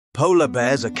Polar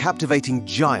bears are captivating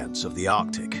giants of the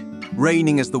Arctic.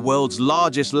 Reigning as the world's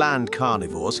largest land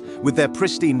carnivores, with their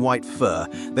pristine white fur,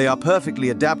 they are perfectly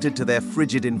adapted to their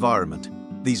frigid environment.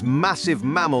 These massive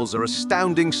mammals are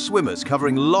astounding swimmers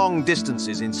covering long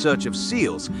distances in search of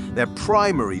seals, their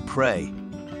primary prey.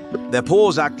 Their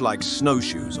paws act like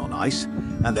snowshoes on ice,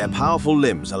 and their powerful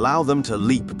limbs allow them to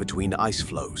leap between ice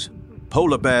floes.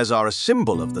 Polar bears are a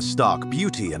symbol of the stark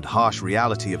beauty and harsh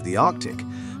reality of the Arctic,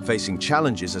 facing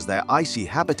challenges as their icy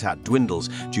habitat dwindles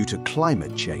due to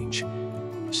climate change.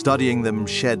 Studying them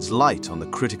sheds light on the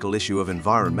critical issue of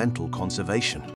environmental conservation.